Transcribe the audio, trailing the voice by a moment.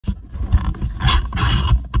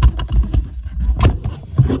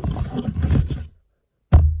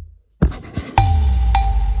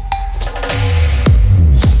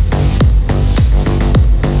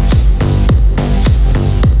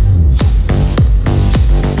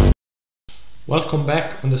Welcome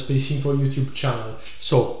back on the SpaceInfo YouTube channel.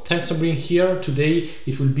 So thanks for being here. Today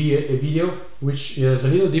it will be a video which is a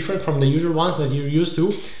little different from the usual ones that you're used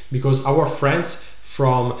to, because our friends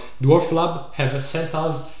from DwarfLab have sent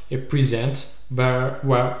us a present,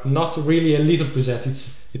 well, not really a little present,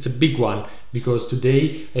 it's a big one, because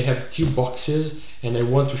today I have two boxes and I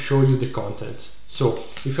want to show you the contents. So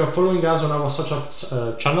if you are following us on our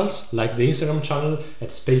social channels, like the Instagram channel at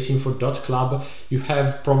SpaceInfo.club, you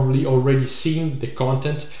have probably already seen the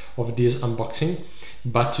content of this unboxing.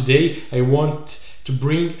 But today I want to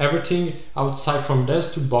bring everything outside from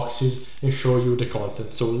those two boxes and show you the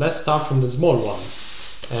content. So let's start from the small one.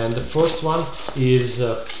 And the first one is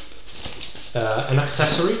an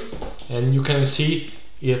accessory, and you can see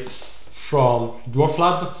it's from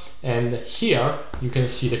DwarfLab, and here you can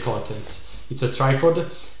see the content. It's a tripod,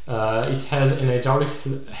 it has an hydraulic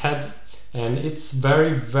head, and it's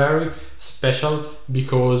very special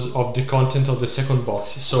because of the content of the second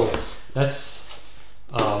box. So let's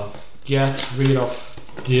get rid of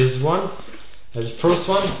this one as the first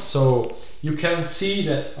one. So you can see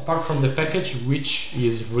that apart from the package, which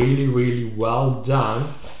is really well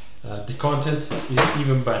done, the content is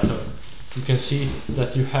even better. You can see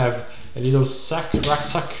that you have a little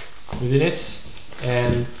rucksack within it,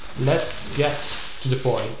 and let's get to the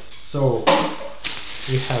point. So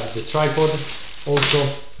we have the tripod, also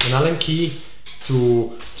an Allen key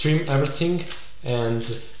to trim everything, and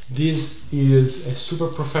this is a super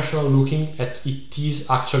professional looking, and it is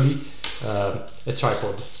actually a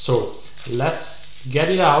tripod. So let's get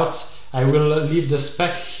it out. I will leave the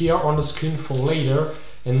spec here on the screen for later,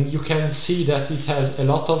 and you can see that it has a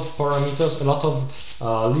lot of parameters, a lot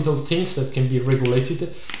of little things that can be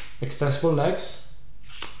regulated. Extensible legs,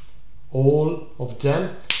 all of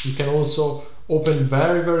them. You can also open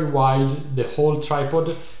very wide the whole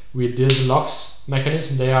tripod with these locks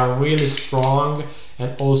mechanism. They are really strong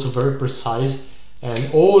and also very precise, and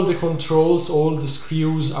all the controls, all the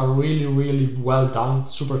screws are really well done,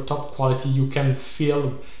 super top quality. You can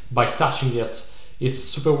feel by touching it, it's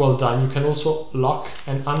super well done. You can also lock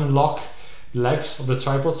and unlock legs of the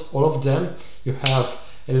tripods, all of them. You have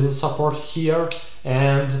a little support here,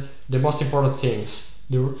 and the most important things,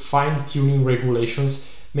 the fine-tuning regulations.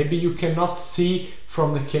 Maybe you cannot see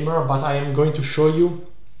from the camera, but I am going to show you.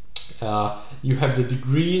 You have the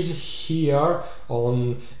degrees here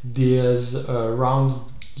on this round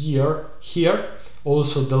gear here.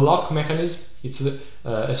 Also the lock mechanism, it's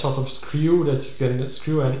a sort of screw that you can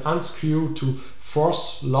screw and unscrew to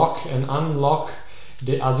force lock and unlock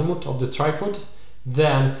the azimuth of the tripod.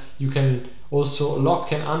 Then you can also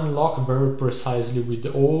lock and unlock very precisely with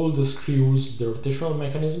all the screws, the rotational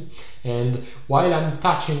mechanism. And while I'm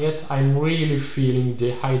touching it, I'm really feeling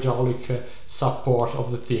the hydraulic support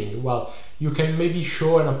of the thing. Well, you can maybe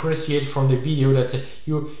show and appreciate from the video that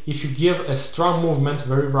if you give a strong movement,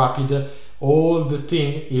 very rapid, all the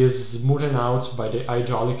thing is smoothed out by the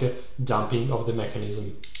hydraulic damping of the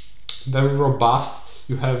mechanism. Very robust.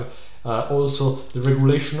 You have also the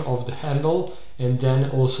regulation of the handle, and then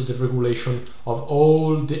also the regulation of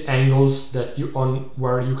all the angles that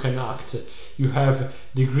where you can act. You have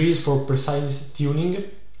degrees for precise tuning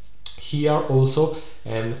here also,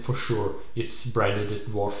 and for sure it's branded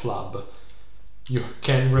DwarfLab. You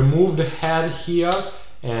can remove the head here,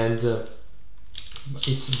 and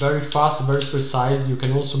it's very fast, very precise. You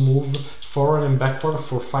can also move forward and backward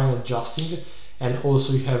for fine adjusting, and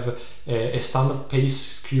also you have a standard pace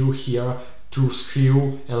screw here to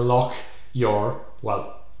screw and lock your,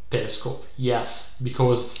 well, telescope. Yes,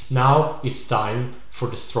 because now it's time for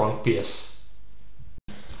the strong piece.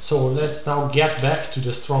 So let's now get back to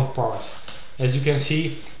the strong part. As you can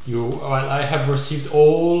see, I have received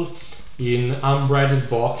all in unbranded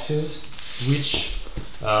boxes, which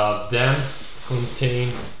then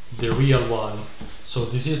contain the real one. So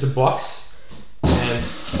this is the box, and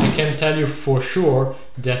I can tell you for sure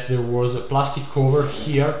that there was a plastic cover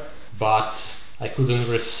here, but I couldn't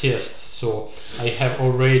resist, so I have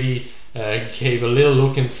already gave a little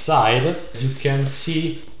look inside. As you can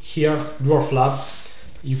see here, DwarfLab,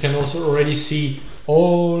 you can also already see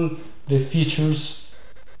all the features,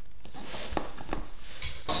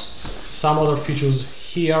 some other features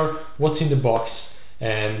here, what's in the box,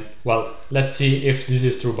 and well, let's see if this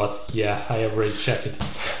is true. But yeah, I have already checked it.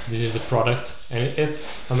 This is the product, and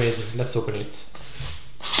it's amazing. Let's open it.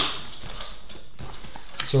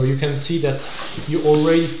 So you can see that you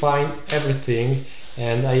already find everything,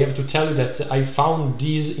 and I have to tell you that I found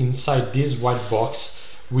these inside this white box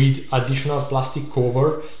with additional plastic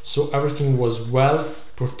cover, so everything was well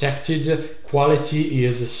protected. Quality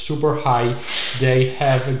is super high. They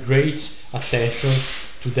have a great attention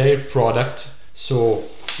to their product, So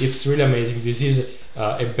it's really amazing. This is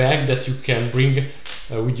a bag that you can bring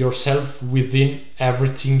with yourself within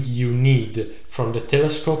everything you need from the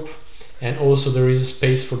telescope, and also there is a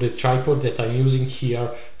space for the tripod that I'm using here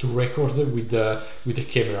to record with the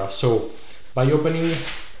camera. So by opening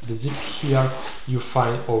the zip here, you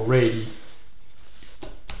find already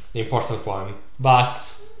the important one, but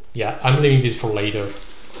yeah, I'm leaving this for later.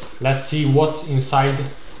 Let's see what's inside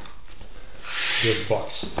this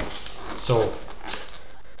box. So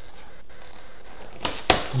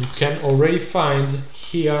you can already find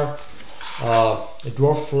here a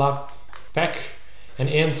DwarfLab pack, and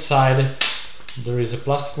inside there is a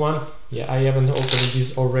plastic one. Yeah, I haven't opened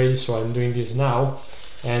this already, so I'm doing this now,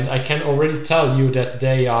 and I can already tell you that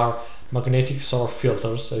they are magnetic solar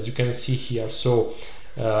filters, as you can see here. So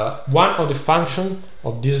one of the functions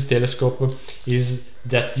of this telescope is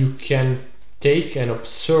that you can take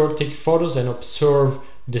photos and observe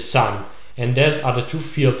the sun, and these are the two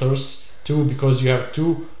filters too, because you have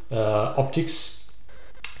two optics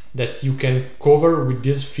that you can cover with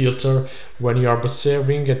this filter when you are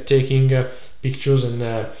observing and taking pictures and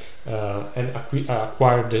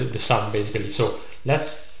acquire the sun, basically. So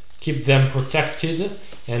let's keep them protected,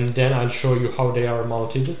 and then I'll show you how they are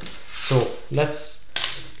mounted. So let's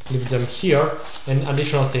leave them here. And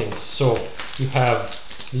additional things, so you have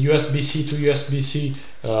the USB-C to USB-C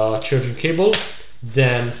charging cable,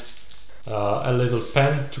 then a little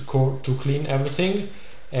pen to clean everything,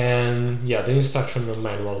 and yeah, the instruction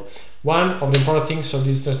manual. One of the important things of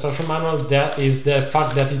this instruction manual, that is the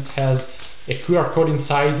fact that it has a QR code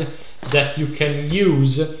inside that you can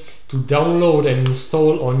use to download and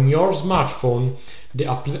install on your smartphone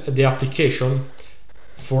the application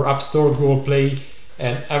for App Store, Google Play,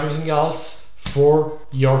 and everything else for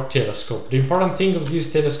your telescope. The important thing of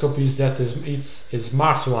this telescope is that it's a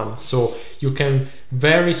smart one, so you can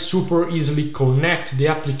very super easily connect the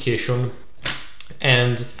application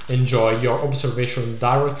and enjoy your observation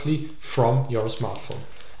directly from your smartphone.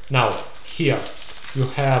 Now here you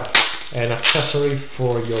have an accessory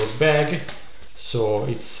for your bag, so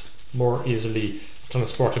it's more easily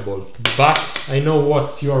transportable. But I know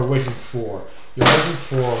what you are waiting for. You're waiting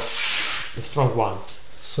for the strong one.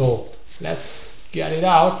 So let's get it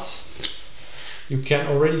out. You can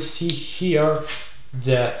already see here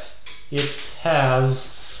that it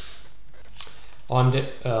has on the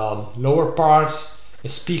lower part a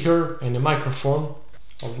speaker and a microphone,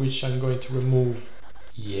 of which I'm going to remove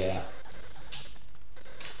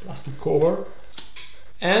plastic cover.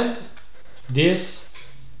 And this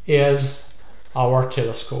is our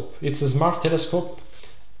telescope. It's a smart telescope,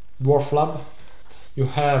 DWARFLab. You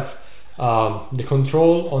have the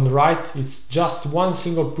control on the right. It's just one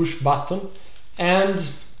single push button and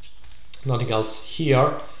nothing else.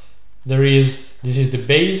 Here this is the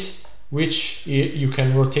base, which you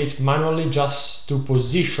can rotate manually just to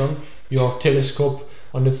position your telescope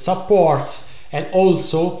on the support, and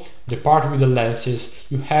also the part with the lenses.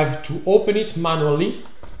 You have to open it manually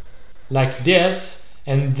like this,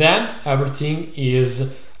 and then everything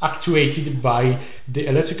is actuated by the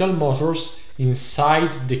electrical motors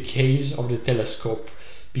inside the case of the telescope,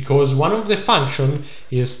 because one of the functions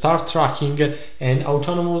is start tracking and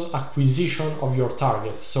autonomous acquisition of your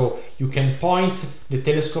targets. So you can point the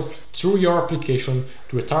telescope through your application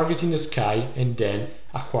to a target in the sky and then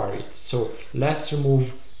acquire it. So let's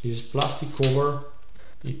remove this plastic cover.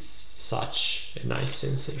 It's such a nice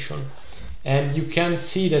sensation. And you can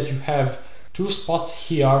see that you have two spots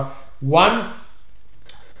here. One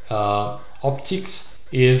optics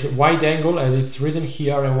is wide angle, as it's written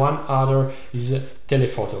here, and one other is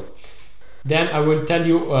telephoto. Then I will tell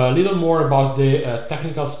you a little more about the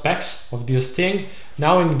technical specs of this thing.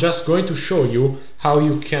 Now I'm just going to show you how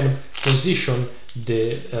you can position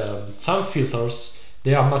the sun filters.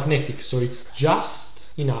 They are magnetic, so it's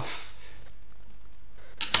just enough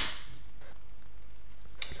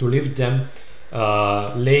to leave them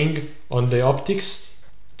laying on the optics.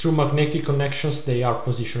 Through magnetic connections they are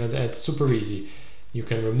positioned. It's super easy. You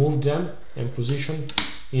can remove them and position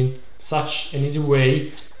in such an easy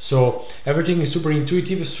way. So everything is super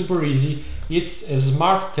intuitive, super easy. It's a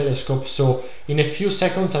smart telescope, so in a few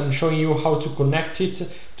seconds I'm showing you how to connect it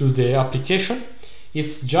to the application.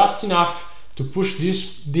 It's just enough to push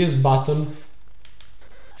this button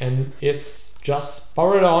and it's just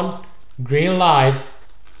powered on, green light,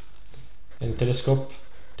 and the telescope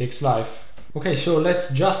takes life. Okay, so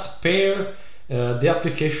let's just pair the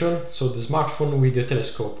application, so the smartphone, with the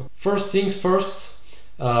telescope. First things first,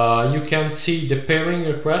 you can see the pairing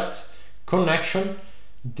request connection.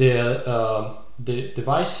 The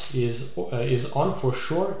device is on for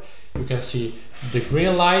sure. You can see the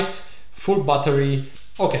green light full battery.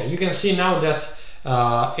 Okay, you can see now that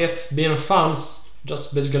it's been found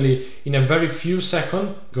just basically in a very few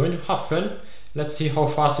seconds. Going to happen. Let's see how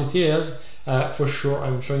fast it is. For sure,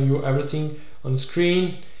 I'm showing you everything on the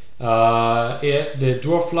screen. The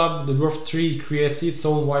DWARFLab, the DWARF3 creates its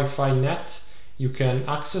own Wi-Fi net. You can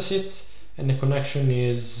access it, and the connection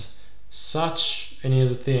is such an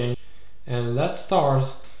easy thing. And let's start.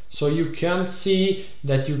 So you can see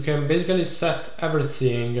that you can basically set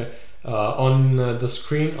everything on the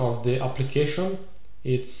screen of the application.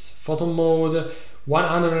 It's photo mode,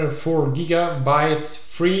 104 gigabytes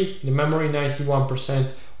free, the memory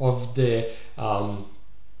 91% of the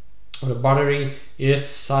battery. It's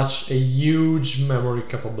such a huge memory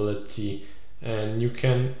capability, and you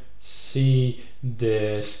can see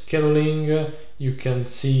the scheduling. You can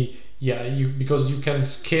see, because you can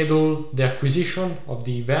schedule the acquisition of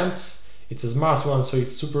the events. It's a smart one, so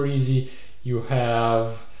it's super easy. You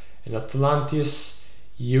have an Atlantis.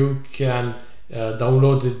 You can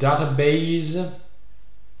download the database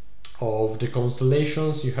of the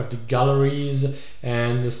constellations. You have the galleries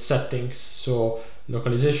and the settings. So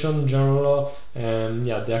localization, general, and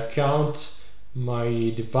the account,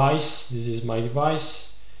 my device. This is my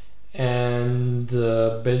device, and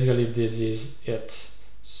basically this is it.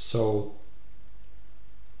 So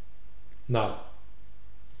now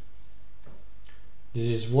this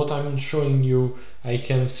is what I'm showing you. I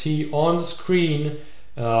can see on the screen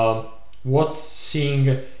what's seeing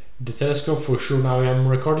the telescope for sure. Now I'm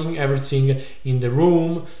recording everything in the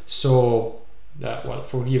room, so well,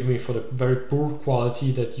 forgive me for the very poor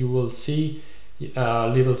quality that you will see.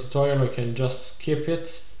 Little tutorial, I can just skip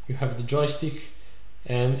it. You have the joystick,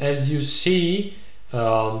 and as you see,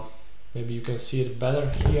 maybe you can see it better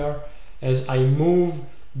here, as I move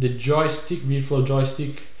the joystick, virtual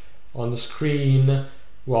joystick on the screen,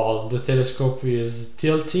 while the telescope is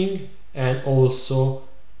tilting and also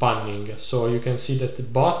panning. So you can see that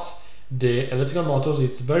the electrical motors,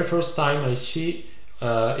 it's the very first time I see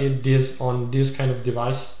this on this kind of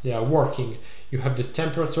device, they are working. You have the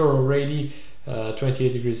temperature already,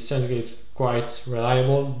 28 degrees centigrade. It's quite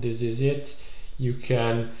reliable. This is it. You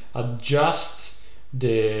can adjust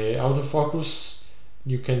the autofocus.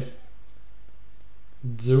 You can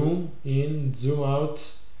zoom in, zoom out,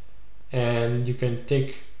 and you can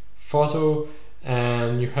take photo,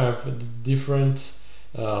 and you have the different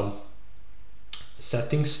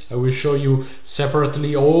settings. I will show you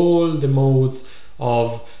separately all the modes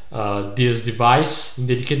of this device in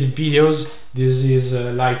dedicated videos. This is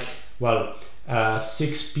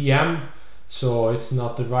 6 p.m. so it's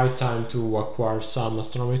not the right time to acquire some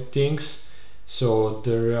astronomy things. So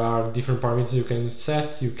there are different parameters you can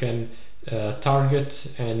set. You can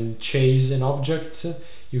target and chase an object.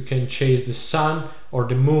 You can chase the sun or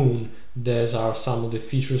the moon. These are some of the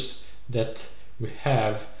features that we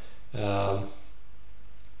have.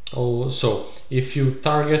 Also, if you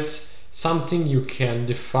target something, you can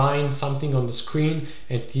define something on the screen,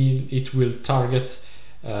 and it will target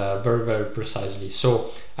very, very precisely.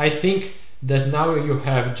 So I think that now you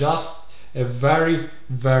have just a very,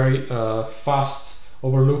 very fast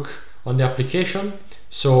overlook on the application.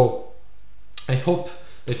 So I hope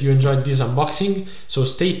that you enjoyed this unboxing. So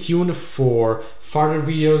stay tuned for further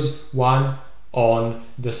videos, one on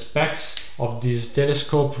the specs of this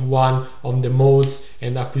telescope, one on the modes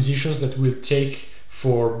and acquisitions that will take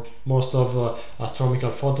for most of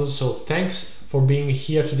astronomical photos. So thanks for being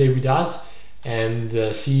here today with us, and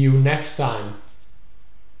see you next time.